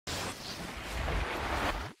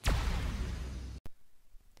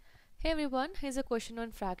Hey everyone, here's a question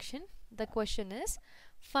on fraction. The question is,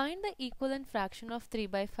 find the equivalent fraction of 3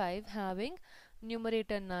 by 5 having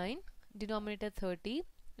numerator 9, denominator 30,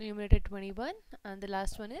 numerator 21, and the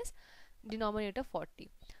last one is denominator 40.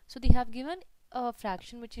 So they have given a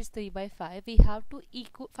fraction which is 3 by 5. We have to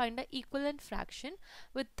find the equivalent fraction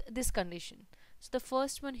with this condition. So the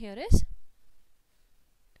first one here is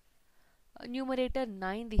numerator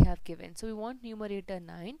 9 they have given. So we want numerator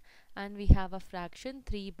 9 and we have a fraction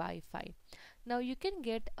 3 by 5. Now you can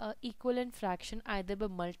get a equivalent fraction either by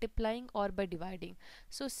multiplying or by dividing.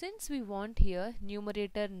 So since we want here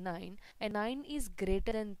numerator 9 and 9 is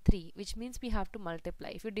greater than 3, which means we have to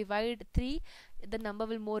multiply. If you divide 3, the number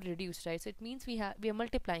will more reduce, right? So it means we are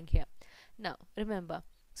multiplying here. Now remember,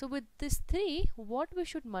 so with this 3, what we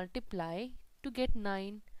should multiply to get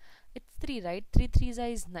 9? It's 3, right? 3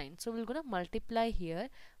 3s is 9. So we're gonna multiply here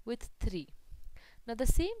with 3. Now the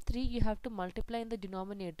same 3 you have to multiply in the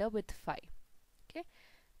denominator with 5. Okay.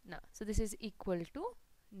 Now so this is equal to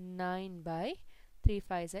 9 by 3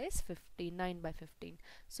 5 is 15. 9 by 15.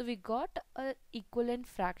 So we got a equivalent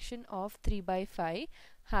fraction of 3 by 5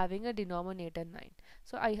 having a denominator 9.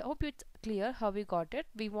 So I hope it's clear how we got it.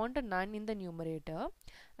 We want a 9 in the numerator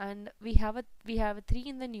and we have a 3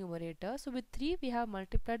 in the numerator. So with 3 we have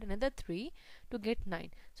multiplied another 3 to get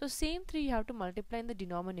 9. So same 3 you have to multiply in the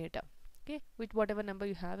denominator, okay, with whatever number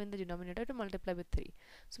you have in the denominator to multiply with 3.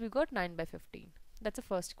 So we got 9 by 15. That's the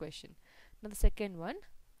first question. Now the second one,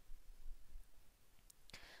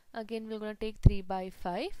 again we're going to take 3 by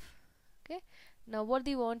 5. Okay, now what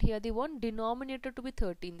they want here, they want denominator to be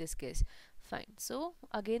 30 in this case. Fine. So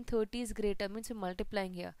again 30 is greater, means we're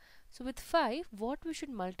multiplying here. So with 5, what we should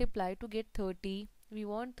multiply to get 30? We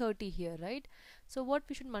want 30 here, right? So what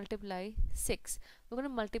we should multiply? 6. We're going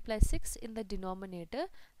to multiply 6 in the denominator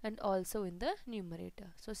and also in the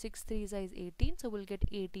numerator. So 6 3s is 18, so we'll get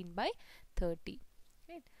 18 by 30.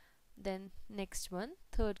 Right? Then next one,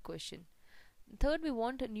 third question. Third, we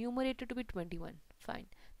want numerator to be 21. Fine.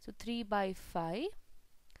 So 3 by 5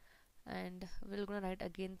 and we're gonna write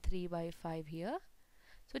again 3 by 5 here.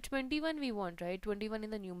 So 21 we want, right? 21 in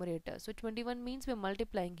the numerator. So 21 means we're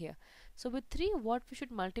multiplying here. So with 3, what we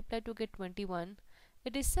should multiply to get 21?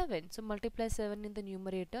 It is 7. So multiply 7 in the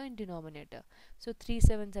numerator and denominator. So 3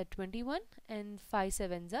 7s are 21 and 5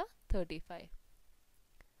 7s are 35.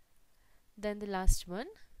 Then the last one,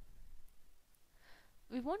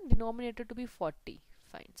 we want denominator to be 40.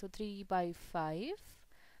 Fine. So 3 by 5.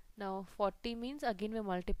 Now 40 means again we're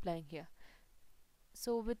multiplying here.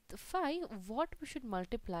 So with 5, what we should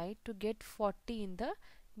multiply to get 40 in the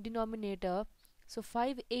denominator? So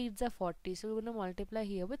 5 8s are 40. So we're going to multiply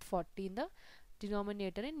here with 40 in the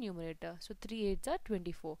denominator and numerator. So 3 8s are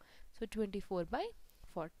 24. So 24 by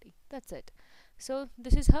 40. That's it. So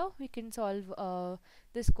this is how we can solve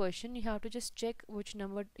this question. You have to just check which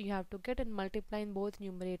number you have to get and multiply in both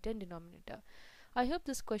numerator and denominator. I hope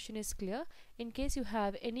this question is clear. In case you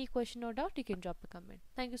have any question or doubt, you can drop a comment.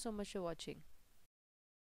 Thank you so much for watching.